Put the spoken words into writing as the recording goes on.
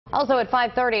Also at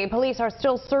 5:30, police are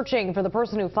still searching for the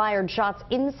person who fired shots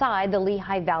inside the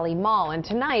Lehigh Valley Mall. And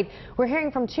tonight, we're hearing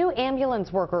from 2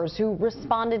 ambulance workers who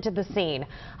responded to the scene.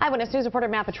 Eyewitness News reporter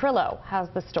Petrillo has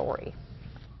the story.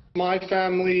 My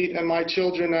family and my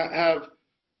children have,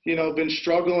 been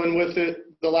struggling with it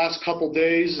the last couple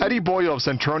days. Eddie Boyle of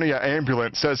Centronia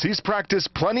Ambulance says he's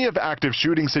practiced plenty of active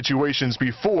shooting situations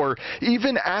before,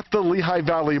 even at the Lehigh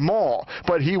Valley Mall,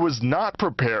 but he was not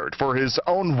prepared for his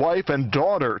own wife and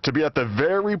daughter to be at the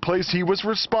very place he was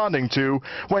responding to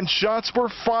when shots were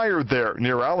fired there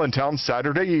near Allentown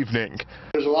Saturday evening.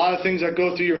 There's a lot of things that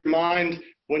go through your mind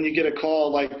when you get a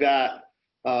call like that,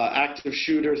 active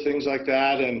shooter, things like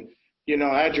that, and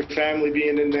I had your family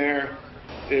being in there.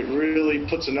 It really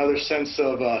puts another sense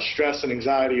of stress and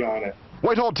anxiety on it.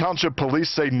 Whitehall Township Police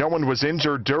say no one was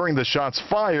injured during the shots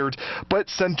fired, but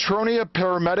Centronia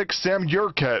paramedic Sam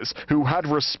Yerkes, who had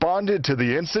responded to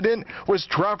the incident, was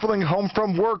traveling home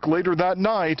from work later that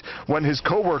night when his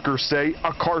coworkers say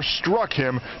a car struck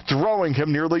him, throwing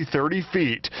him nearly 30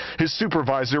 feet. His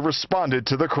supervisor responded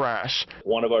to the crash.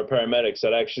 One of our paramedics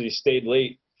had actually stayed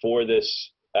late for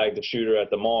this active shooter at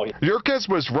the mall. Yerkes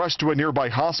was rushed to a nearby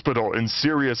hospital in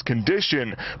serious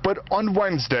condition, but on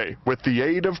Wednesday, with the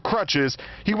aid of crutches,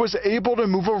 he was able to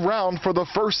move around for the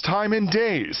first time in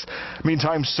days.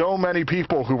 Meantime, so many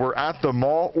people who were at the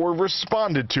mall or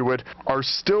responded to it are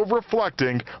still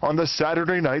reflecting on the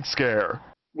Saturday night scare.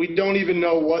 We don't even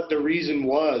know what the reason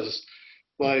was.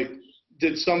 Like,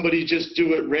 did somebody just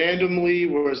do it randomly?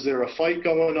 Was there a fight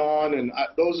going on? And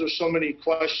those are so many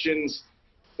questions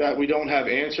that we don't have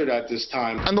answered at this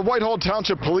time. And the Whitehall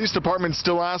Township Police Department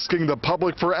still asking the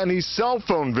public for any cell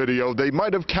phone video they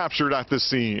might have captured at the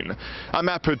scene. I'm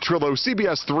at Petrillo,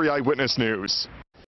 CBS 3 Eyewitness News.